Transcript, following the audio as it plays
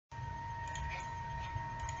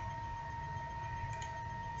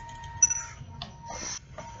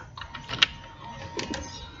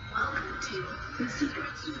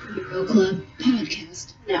Superhero Club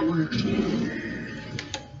Podcast Network.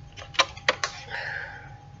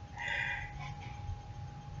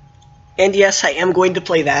 And yes, I am going to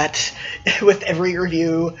play that with every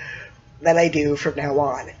review that I do from now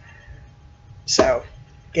on. So,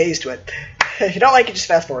 get used to it. If you don't like it, just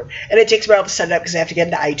fast forward. And it takes a while to set it up because I have to get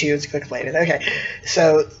into iTunes and click play it. Okay,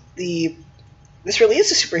 so this really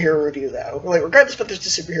is a superhero review, though. Like, regardless of if there's a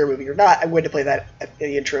superhero movie or not, I'm going to play that at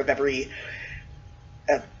the intro of every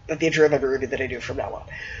review that I do from now on.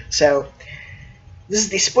 So, this is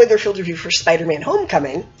the spoiler-filled review for Spider-Man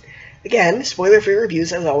Homecoming. Again, spoiler-free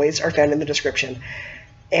reviews, as always, are found in the description.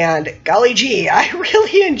 And, golly gee, I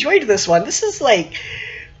really enjoyed this one. This is like,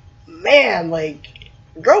 man, like,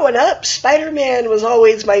 growing up, Spider-Man was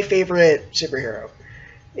always my favorite superhero.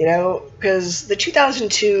 You know, because the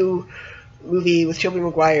 2002 movie with Tobey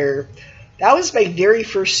Maguire, that was my very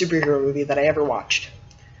first superhero movie that I ever watched.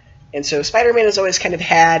 And so Spider-Man has always kind of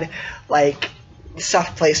had, like, a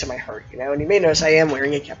soft place in my heart, you know? And you may notice I am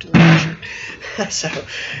wearing a Captain America shirt. So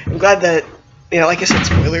I'm glad that, you know, like I said,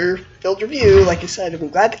 spoiler-filled review, like I said, I'm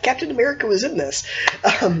glad that Captain America was in this.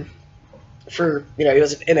 He wasn't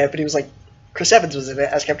in it, but he was like, Chris Evans was in it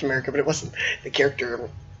as Captain America, but it wasn't the character.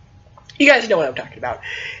 You guys know what I'm talking about.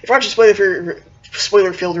 If you're watching a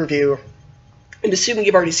spoiler-filled review, I'm assuming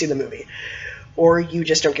you've already seen the movie, or you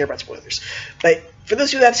just don't care about spoilers. But for those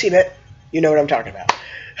of you that have seen it, you know what I'm talking about.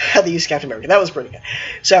 How they use Captain America. That was pretty good.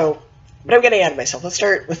 So, but I'm getting ahead of myself. Let's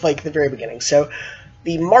start with, like, the very beginning. So,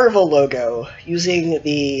 the Marvel logo, using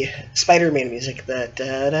the Spider-Man music, the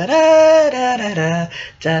da-da-da-da-da-da,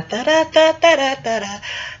 da-da-da-da-da-da-da,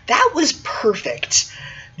 that was perfect.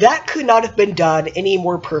 That could not have been done any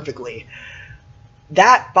more perfectly.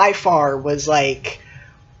 That, by far, was, like,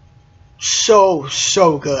 so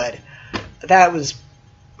good. That was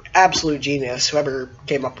absolute genius, whoever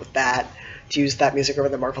came up with that, to use that music over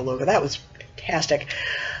the Marvel logo. That was fantastic.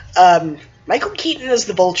 Michael Keaton as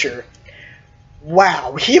the Vulture.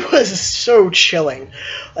 Wow, he was so chilling.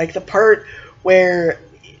 Like, the part where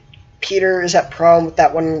Peter is at prom with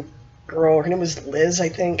that one girl, her name was Liz, I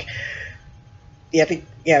think. Yeah,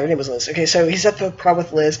 her name was Liz. Okay, so he's at the prom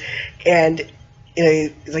with Liz, and, you know,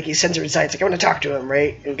 he sends her inside. It's like, I want to talk to him,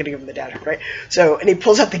 right? I'm going to give him the data, right? So, and he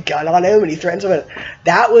pulls out the gun on him, and he threatens him. And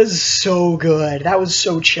that was so good. That was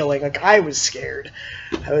so chilling. Like, I was scared.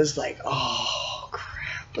 I was like, oh,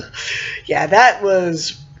 crap. Yeah, that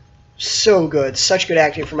was so good. Such good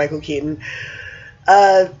acting from Michael Keaton.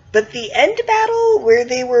 But the end battle, where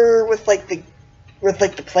they were with the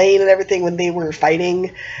plane and everything, when they were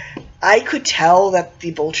fighting, I could tell that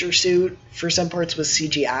the Vulture suit, for some parts, was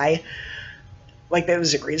CGI. Like, there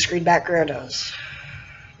was a green screen background.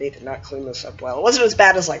 They did not clean this up well. It wasn't as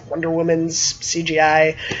bad as, like, Wonder Woman's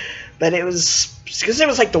CGI, but it was, because it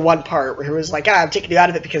was, like, the one part where it was like, I'm taking you out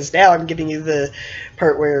of it because now I'm giving you the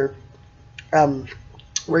part where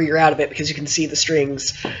you're out of it because you can see the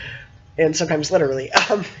strings, and sometimes literally.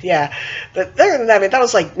 Yeah, but other than that, I mean, that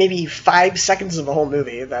was, like, maybe 5 seconds of the whole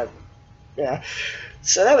movie. Yeah.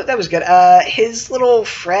 So that was good. His little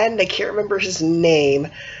friend, I can't remember his name,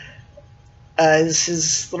 is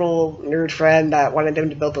his little nerd friend that wanted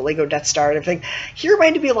him to build the Lego Death Star and everything. He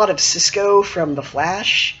reminded me a lot of Cisco from The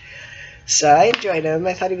Flash, so I enjoyed him.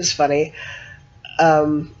 I thought he was funny.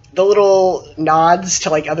 The little nods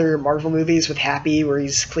to, like, other Marvel movies with Happy, where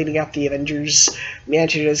he's cleaning up the Avengers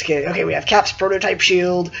mansion as a kid. Okay, we have Cap's prototype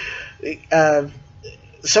shield.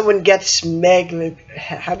 Someone gets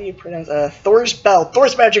how do you pronounce Thor's belt,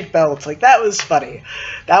 Thor's magic belt. Like, that was funny.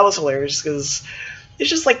 That was hilarious, because it's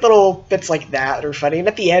just, like, little bits like that are funny. And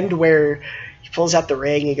at the end, where he pulls out the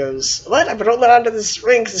ring, he goes, what? I've been holding on to this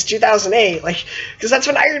ring since 2008. Like, because that's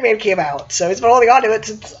when Iron Man came out. So he's been holding on to it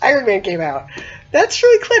since Iron Man came out. That's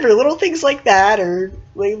really clever. Little things like that, or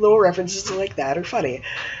like, little references to like that, are funny.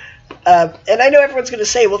 And I know everyone's going to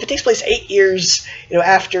say, well, if it takes place 8 years, you know,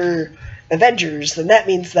 after Avengers, then that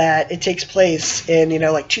means that it takes place in, you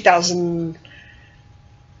know, like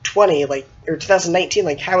 2020, like, or 2019.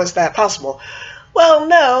 Like, how is that possible? Well,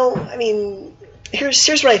 no. I mean, here's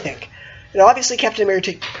what I think. You know, obviously Captain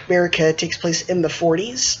America takes place in the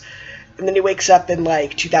 40s, and then he wakes up in,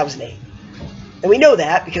 like, 2008. And we know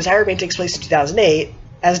that because Iron Man takes place in 2008,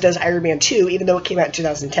 as does Iron Man 2, even though it came out in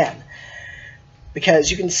 2010. Because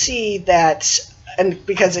you can see that, and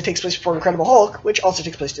because it takes place before Incredible Hulk, which also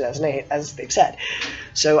takes place in 2008, as they've said.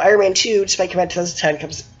 So Iron Man 2, despite coming out in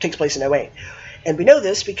 2010, takes place in 2008. And we know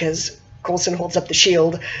this because Coulson holds up the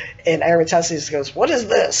shield, and Iron Man just goes, what is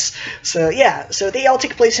this? So, yeah, so they all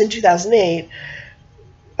take place in 2008,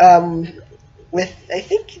 with, I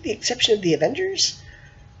think, the exception of the Avengers.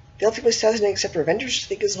 They all take place in 2008 except for Avengers, I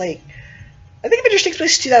think, is like I think Avengers takes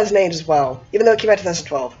place in 2008 as well, even though it came out in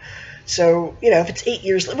 2012. So, you know, if it's 8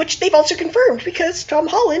 years, which they've also confirmed, because Tom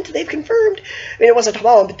Holland, they've confirmed, I mean, it wasn't Tom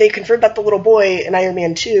Holland, but they confirmed that the little boy in Iron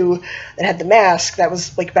Man 2 that had the mask that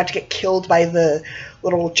was, like, about to get killed by the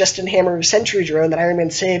little Justin Hammer sentry drone that Iron Man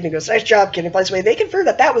saved, and he goes, nice job, kid, and flies away. They confirmed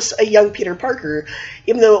that that was a young Peter Parker,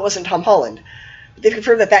 even though it wasn't Tom Holland. But they've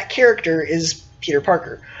confirmed that that character is Peter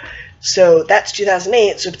Parker. So that's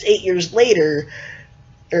 2008, so if it's 8 years later,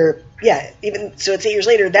 or, yeah, even, so it's 8 years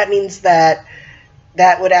later, that means that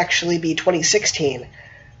that would actually be 2016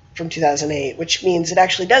 from 2008, which means it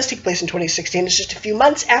actually does take place in 2016. It's just a few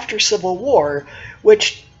months after Civil War,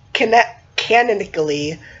 which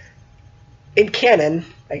canonically, in canon,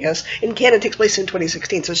 I guess, in canon takes place in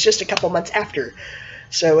 2016, so it's just a couple months after.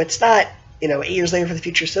 So it's not, you know, 8 years later for the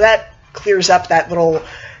future, so that clears up that little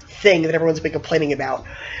thing that everyone's been complaining about.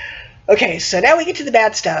 Okay, so now we get to the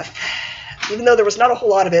bad stuff. Even though there was not a whole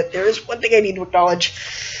lot of it, there is one thing I need to acknowledge.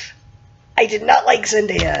 I did not like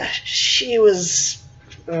Zendaya. She was...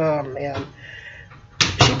 oh, man.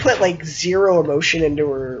 She put, like, zero emotion into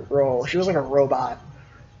her role. She was like a robot.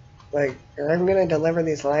 Like, I'm gonna deliver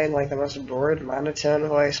these lines like the most bored, monotone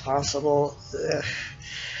voice possible. Ugh.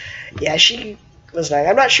 Yeah, she was not...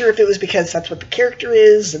 I'm not sure if it was because that's what the character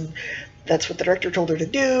is, and that's what the director told her to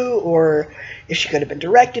do, or if she could have been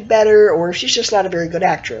directed better, or if she's just not a very good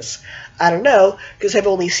actress. I don't know, because I've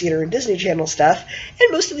only seen her in Disney Channel stuff,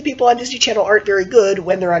 and most of the people on Disney Channel aren't very good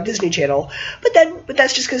when they're on Disney Channel, but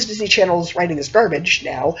that's just because Disney Channel's writing is garbage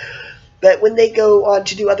now. But when they go on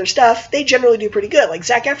to do other stuff, they generally do pretty good. Like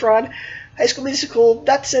Zac Efron, High School Musical,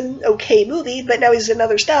 that's an okay movie, but now he's in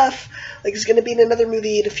other stuff. Like, he's going to be in another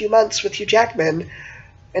movie in a few months with Hugh Jackman,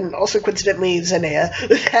 and also coincidentally Zendaya,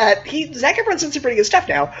 that Zac Efron's done some pretty good stuff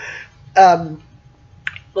now.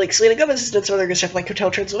 Like, Selena Gomez has done some other good stuff, like Hotel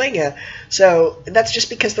Transylvania. So, that's just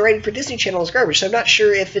because the writing for Disney Channel is garbage. So I'm not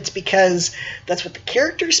sure if it's because that's what the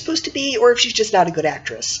character is supposed to be, or if she's just not a good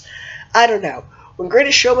actress. I don't know. When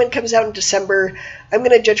Greatest Showman comes out in December, I'm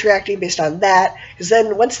going to judge her acting based on that, because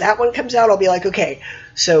then once that one comes out, I'll be like, okay,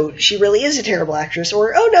 so she really is a terrible actress,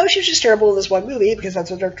 or, oh no, she was just terrible in this one movie, because that's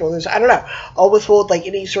what the director told us. I don't know. I'll withhold, like,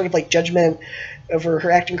 any sort of, like, judgment over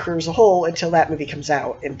her acting career as a whole until that movie comes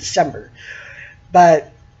out in December.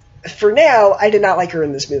 But for now, I did not like her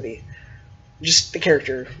in this movie. Just the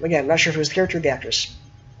character. Again, I'm not sure if it was the character or the actress.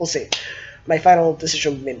 We'll see. My final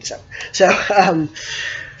decision will be made in December. So,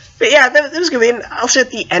 but yeah, that was good. And also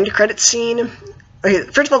at the end credits scene, okay,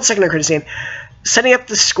 first of all, the second end credits scene, setting up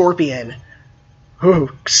the Scorpion.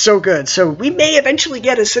 Oh, so good. So we may eventually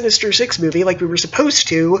get a Sinister Six movie like we were supposed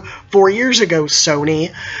to 4 years ago,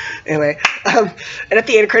 Sony. Anyway, and at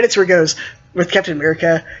the end credits where it goes, with Captain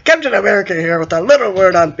America here with a little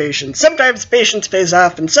word on patience. Sometimes patience pays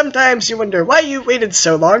off, and sometimes you wonder why you waited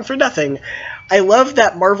so long for nothing. I love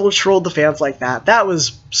that Marvel trolled the fans like that. That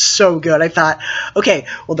was so good. I thought, okay,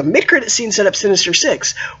 well, the mid-credit scene set up Sinister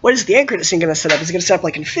Six. What is the end credit scene going to set up? Is it going to set up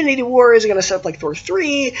like Infinity War? Is it going to set up like Thor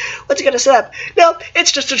 3? What's it going to set up? No,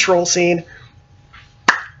 it's just a troll scene.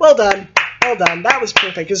 Well done. Well done. That was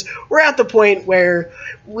perfect, because we're at the point where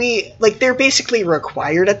they're basically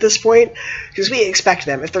required at this point, because we expect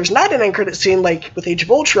them. If there's not an end credit scene like with Age of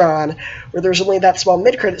Ultron, where there's only that small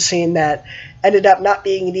mid-credit scene that ended up not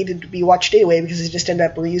being needed to be watched anyway, because they just ended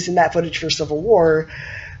up reusing that footage for Civil War,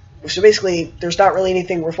 so basically there's not really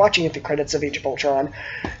anything worth watching at the credits of Age of Ultron,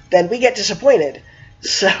 then we get disappointed.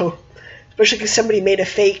 So, especially because somebody made a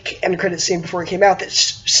fake end credit scene before it came out that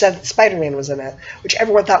said that Spider-Man was in it, which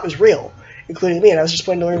everyone thought was real, including me, and I was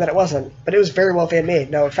disappointed to learn that it wasn't. But it was very well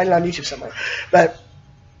fan-made. No, find it on YouTube somewhere. But,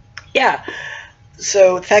 yeah.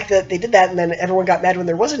 So, the fact that they did that, and then everyone got mad when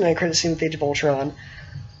there wasn't an end credit scene with Age of Ultron.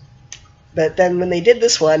 But then when they did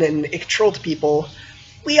this one, and it trolled people,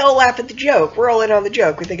 we all laugh at the joke. We're all in on the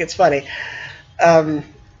joke. We think it's funny. Yeah,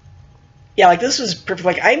 like, this was perfect.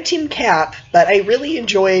 Like, I'm Team Cap, but I really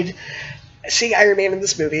enjoyed seeing Iron Man in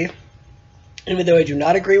this movie, even though I do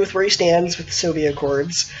not agree with where he stands with the Soviet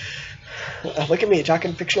Accords. Look at me,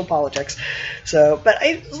 talking fictional politics. So, but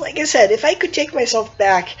like I said, if I could take myself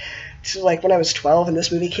back to, like, when I was 12 and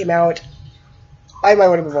this movie came out, I might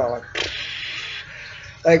want to move on.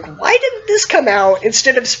 Like, why didn't this come out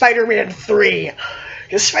instead of Spider-Man 3?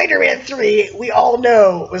 Because Spider-Man 3, we all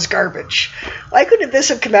know, was garbage. Why couldn't this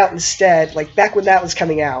have come out instead, like, back when that was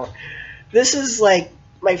coming out? This is, like,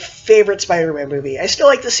 my favorite Spider-Man movie. I still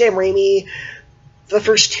like the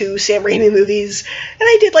first two Sam Raimi movies, and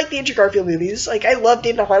I did like the Andrew Garfield movies. Like, I loved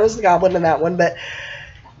David Nahuatl as the Goblin in that one, but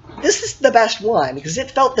this is the best one, because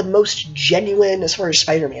it felt the most genuine as far as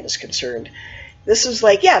Spider-Man is concerned. This was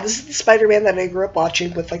like, yeah, this is the Spider-Man that I grew up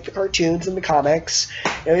watching with, like, the cartoons and the comics.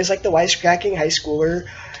 You know, he's like the wisecracking high schooler.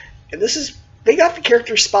 And this is, they got the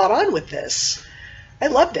character spot on with this. I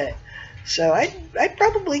loved it. So I'd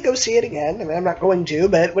probably go see it again. I mean, I'm not going to,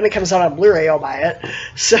 but when it comes out on Blu-ray, I'll buy it.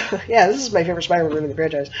 So, yeah, this is my favorite Spider-Man movie in the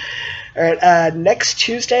franchise. Alright, next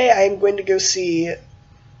Tuesday, I'm going to go see,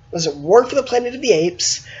 was it War for the Planet of the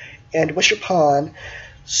Apes and Wish Upon.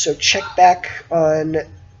 So check back on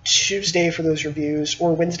Tuesday for those reviews,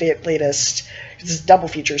 or Wednesday at latest. This is a double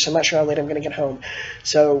feature, so I'm not sure how late I'm going to get home.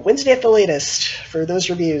 So Wednesday at the latest for those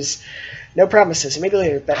reviews. No promises, maybe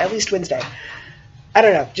later, but at least Wednesday. I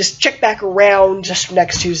don't know, just check back around just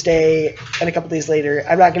next Tuesday and a couple days later.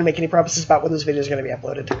 I'm not going to make any promises about when those videos are going to be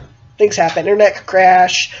uploaded. Things happen. Internet could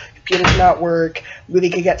crash, computer could not work, movie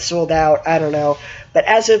could get sold out, I don't know. But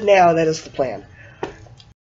as of now, that is the plan.